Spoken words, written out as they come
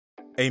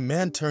A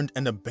man turned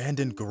an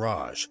abandoned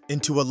garage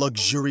into a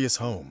luxurious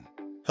home.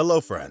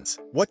 Hello friends,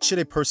 what should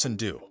a person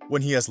do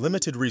when he has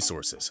limited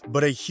resources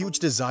but a huge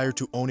desire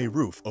to own a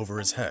roof over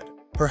his head?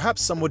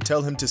 Perhaps some would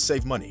tell him to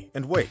save money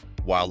and wait,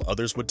 while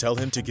others would tell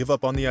him to give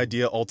up on the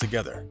idea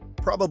altogether.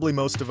 Probably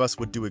most of us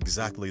would do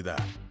exactly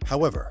that.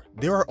 However,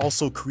 there are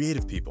also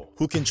creative people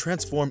who can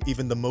transform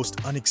even the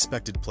most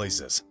unexpected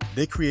places.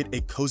 They create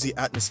a cozy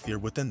atmosphere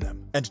within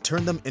them and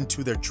turn them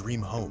into their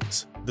dream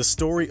homes. The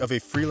story of a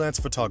freelance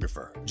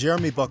photographer,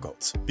 Jeremy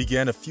Buchholz,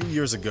 began a few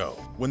years ago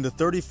when the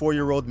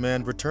 34-year-old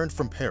man returned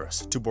from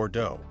Paris to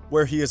Bordeaux,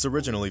 where he is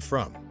originally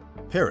from.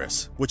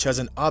 Paris, which has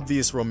an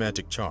obvious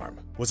romantic charm,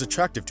 was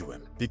attractive to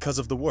him because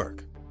of the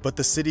work, but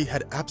the city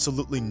had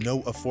absolutely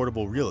no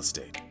affordable real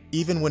estate.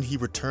 Even when he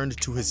returned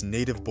to his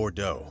native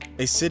Bordeaux,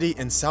 a city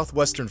in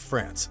southwestern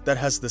France that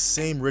has the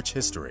same rich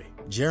history,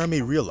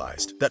 Jeremy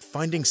realized that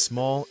finding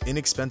small,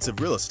 inexpensive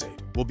real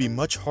estate will be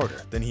much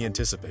harder than he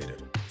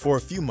anticipated. For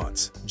a few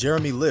months,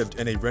 Jeremy lived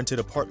in a rented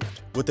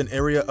apartment with an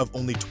area of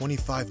only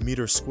 25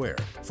 meters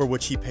squared, for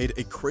which he paid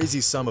a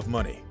crazy sum of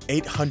money,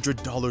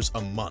 $800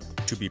 a month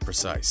to be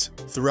precise.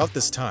 Throughout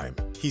this time,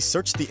 he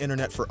searched the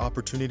internet for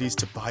opportunities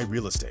to buy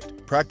real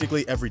estate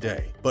practically every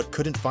day, but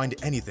couldn't find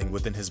anything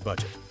within his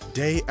budget.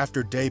 Day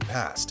after day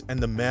passed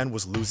and the man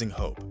was losing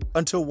hope,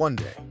 until one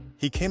day,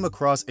 he came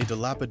across a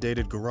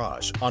dilapidated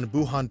garage on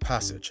Buhan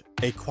Passage,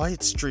 a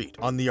quiet street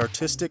on the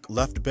artistic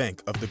left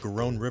bank of the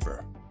Garonne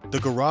River. The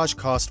garage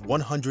cost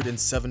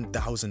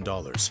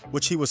 $107,000,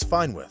 which he was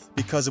fine with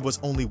because it was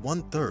only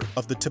 1/3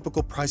 of the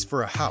typical price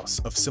for a house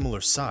of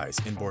similar size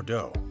in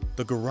Bordeaux.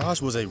 The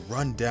garage was a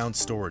run-down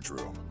storage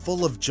room,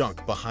 full of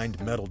junk behind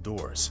metal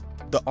doors.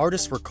 The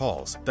artist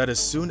recalls that as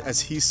soon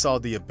as he saw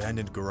the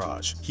abandoned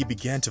garage, he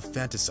began to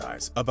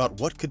fantasize about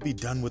what could be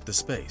done with the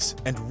space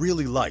and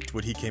really liked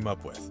what he came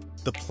up with.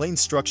 The plain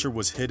structure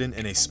was hidden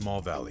in a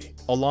small valley,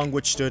 along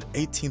which stood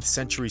 18th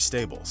century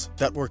stables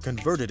that were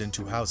converted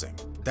into housing.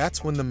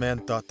 That's when the man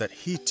thought that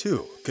he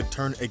too could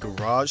turn a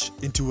garage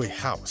into a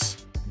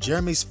house.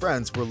 Jeremy's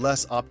friends were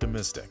less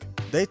optimistic.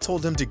 They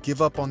told him to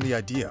give up on the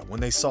idea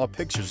when they saw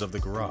pictures of the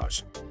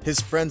garage.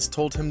 His friends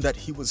told him that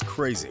he was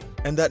crazy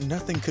and that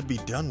nothing could be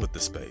done with the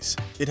space.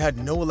 It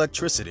had no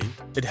electricity,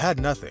 it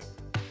had nothing.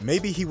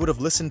 Maybe he would have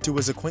listened to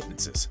his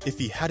acquaintances if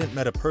he hadn't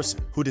met a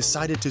person who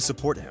decided to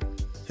support him.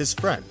 His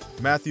friend,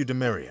 Matthew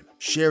Demarian,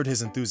 shared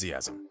his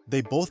enthusiasm.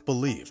 They both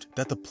believed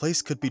that the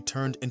place could be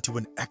turned into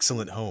an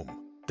excellent home.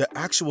 The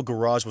actual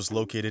garage was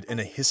located in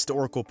a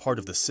historical part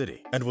of the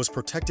city and was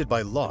protected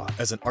by law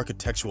as an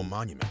architectural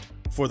monument.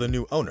 For the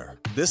new owner,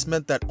 this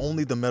meant that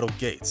only the metal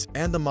gates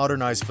and the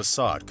modernized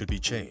facade could be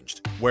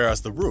changed,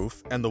 whereas the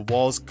roof and the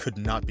walls could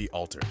not be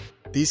altered.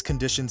 These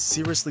conditions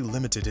seriously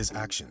limited his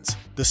actions.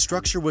 The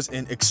structure was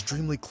in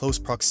extremely close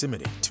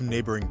proximity to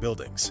neighboring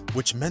buildings,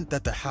 which meant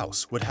that the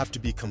house would have to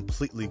be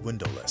completely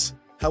windowless.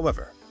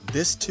 However,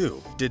 this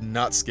too did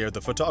not scare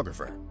the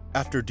photographer.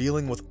 After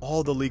dealing with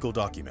all the legal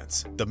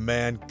documents, the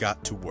man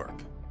got to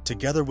work.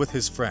 Together with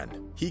his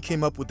friend, he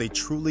came up with a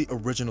truly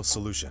original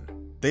solution.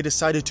 They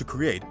decided to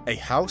create a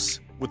house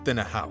within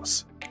a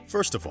house.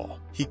 First of all,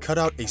 he cut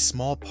out a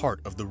small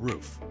part of the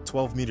roof,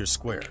 12 meters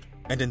squared,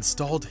 and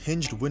installed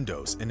hinged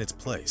windows in its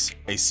place,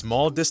 a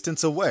small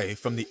distance away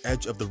from the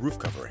edge of the roof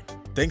covering.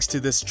 Thanks to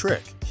this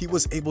trick, he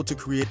was able to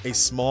create a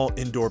small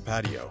indoor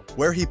patio,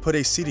 where he put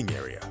a seating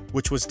area,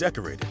 which was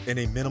decorated in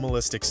a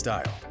minimalistic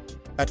style.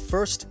 At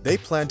first, they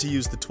planned to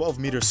use the 12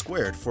 meters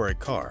squared for a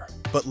car,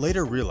 but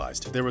later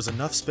realized there was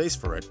enough space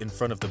for it in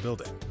front of the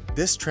building.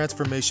 This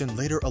transformation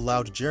later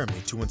allowed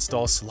Jeremy to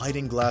install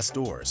sliding glass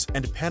doors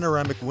and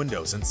panoramic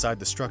windows inside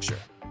the structure.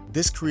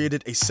 This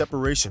created a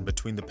separation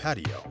between the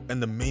patio and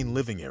the main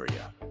living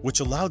area, which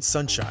allowed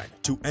sunshine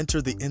to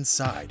enter the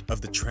inside of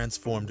the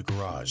transformed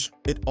garage.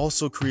 It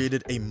also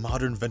created a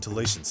modern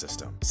ventilation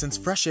system, since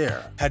fresh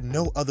air had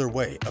no other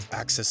way of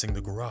accessing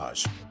the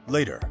garage.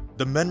 Later,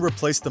 the men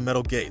replaced the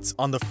metal gates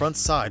on the front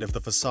side of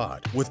the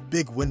facade with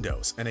big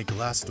windows and a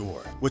glass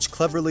door, which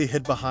cleverly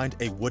hid behind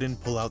a wooden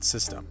pull-out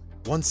system.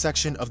 One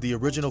section of the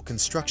original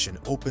construction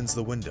opens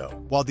the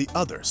window, while the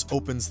others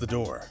opens the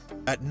door.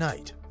 At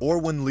night, or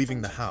when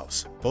leaving the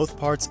house, both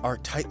parts are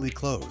tightly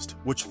closed,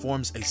 which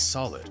forms a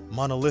solid,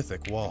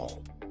 monolithic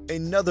wall.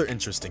 Another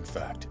interesting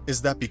fact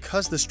is that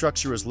because the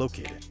structure is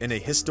located in a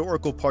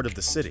historical part of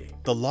the city,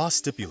 the law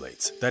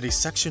stipulates that a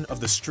section of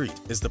the street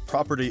is the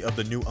property of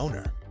the new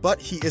owner,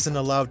 but he isn't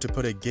allowed to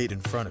put a gate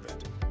in front of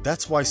it.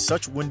 That's why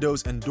such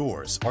windows and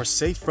doors are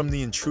safe from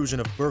the intrusion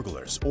of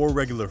burglars or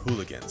regular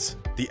hooligans.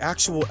 The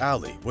actual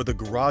alley where the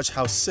garage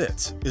house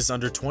sits is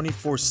under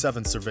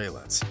 24/7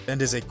 surveillance and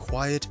is a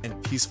quiet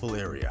and peaceful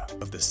area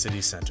of the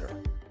city center.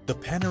 The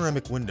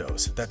panoramic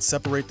windows that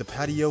separate the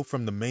patio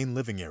from the main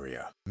living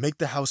area make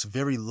the house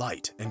very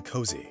light and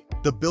cozy.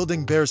 The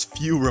building bears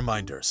few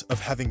reminders of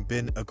having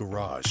been a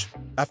garage.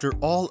 After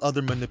all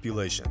other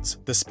manipulations,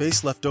 the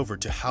space left over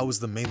to house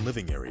the main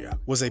living area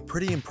was a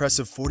pretty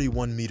impressive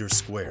 41 meters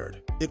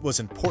squared. It was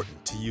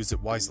important to use it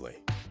wisely.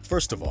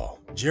 First of all,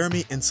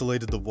 Jeremy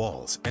insulated the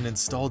walls and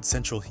installed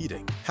central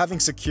heating, having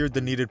secured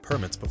the needed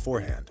permits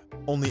beforehand.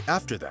 Only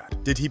after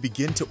that did he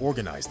begin to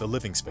organize the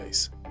living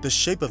space. The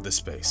shape of the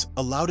space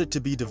allowed it to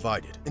be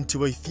divided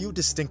into a few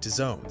distinct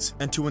zones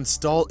and to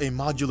install a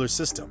modular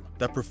system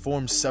that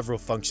performs several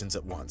functions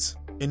at once.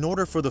 In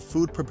order for the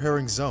food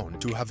preparing zone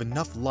to have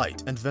enough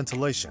light and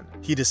ventilation,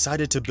 he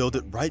decided to build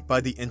it right by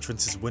the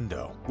entrance's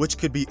window, which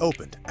could be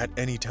opened at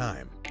any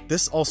time.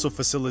 This also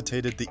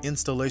facilitated the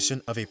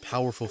installation of a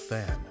powerful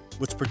fan,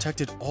 which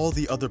protected all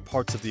the other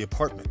parts of the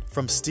apartment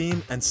from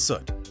steam and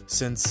soot,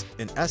 since,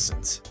 in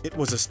essence, it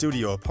was a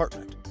studio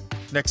apartment.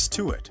 Next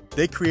to it,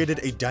 they created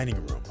a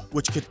dining room,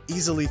 which could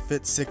easily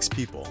fit 6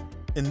 people.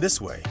 In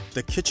this way,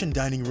 the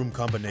kitchen-dining room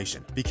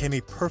combination became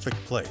a perfect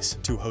place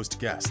to host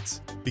guests.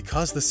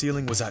 Because the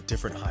ceiling was at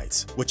different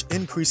heights, which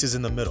increases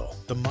in the middle,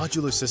 the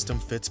modular system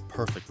fits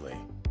perfectly.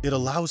 It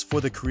allows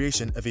for the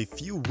creation of a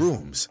few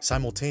rooms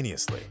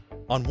simultaneously.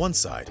 On one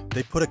side,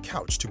 they put a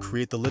couch to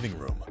create the living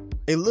room.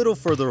 A little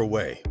further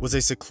away was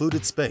a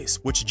secluded space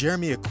which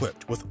Jeremy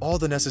equipped with all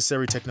the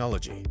necessary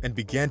technology and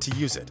began to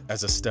use it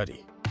as a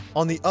study.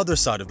 On the other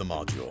side of the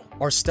module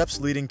are steps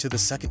leading to the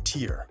second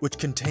tier, which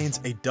contains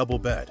a double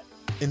bed.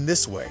 In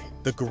this way,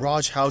 the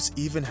garage house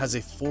even has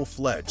a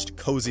full-fledged,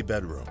 cozy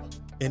bedroom.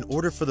 In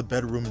order for the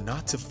bedroom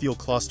not to feel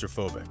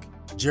claustrophobic,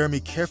 Jeremy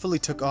carefully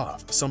took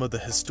off some of the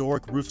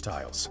historic roof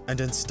tiles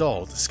and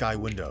installed sky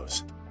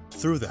windows.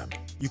 Through them,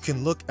 you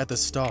can look at the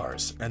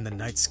stars and the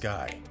night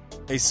sky.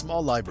 A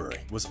small library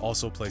was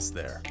also placed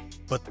there.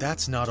 But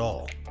that's not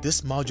all.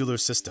 This modular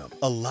system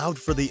allowed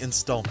for the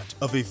installment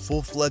of a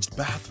full-fledged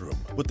bathroom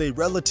with a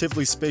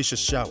relatively spacious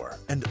shower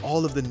and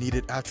all of the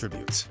needed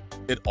attributes.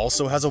 It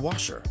also has a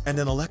washer and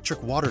an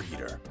electric water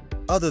heater.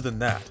 Other than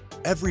that,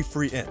 every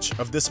free inch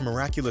of this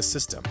miraculous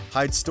system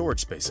hides storage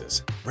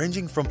spaces,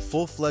 ranging from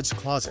full-fledged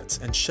closets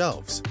and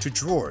shelves to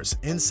drawers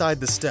inside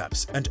the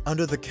steps and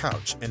under the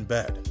couch and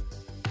bed.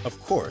 Of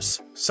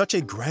course, such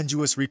a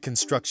grandiose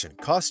reconstruction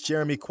cost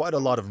Jeremy quite a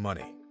lot of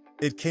money.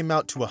 It came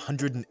out to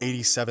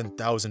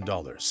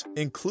 $187,000,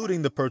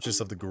 including the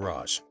purchase of the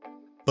garage.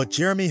 But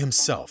Jeremy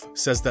himself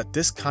says that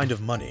this kind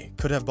of money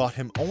could have bought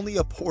him only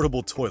a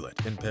portable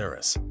toilet in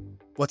Paris.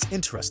 What's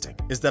interesting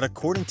is that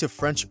according to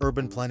French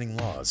urban planning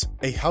laws,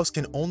 a house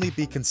can only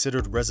be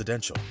considered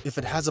residential if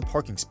it has a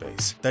parking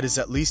space that is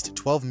at least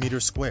 12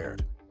 meters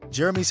squared.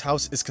 Jeremy's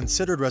house is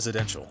considered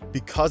residential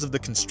because of the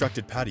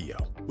constructed patio,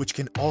 which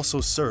can also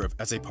serve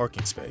as a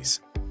parking space.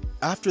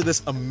 After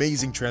this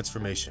amazing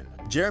transformation,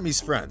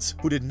 Jeremy's friends,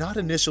 who did not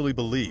initially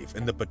believe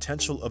in the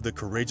potential of the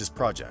courageous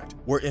project,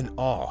 were in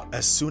awe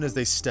as soon as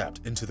they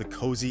stepped into the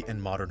cozy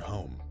and modern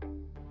home.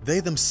 They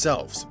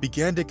themselves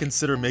began to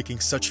consider making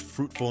such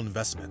fruitful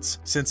investments,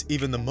 since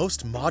even the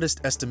most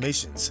modest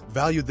estimations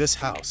valued this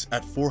house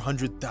at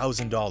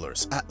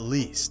 $400,000 at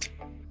least.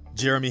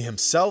 Jeremy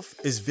himself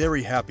is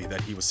very happy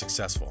that he was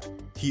successful.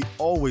 He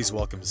always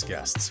welcomes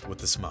guests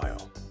with a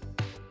smile.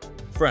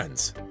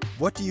 Friends,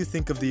 what do you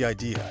think of the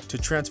idea to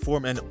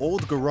transform an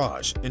old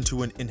garage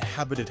into an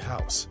inhabited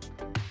house?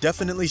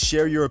 Definitely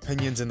share your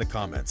opinions in the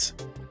comments.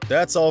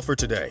 That's all for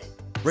today.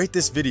 Rate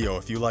this video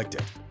if you liked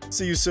it.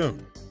 See you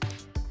soon.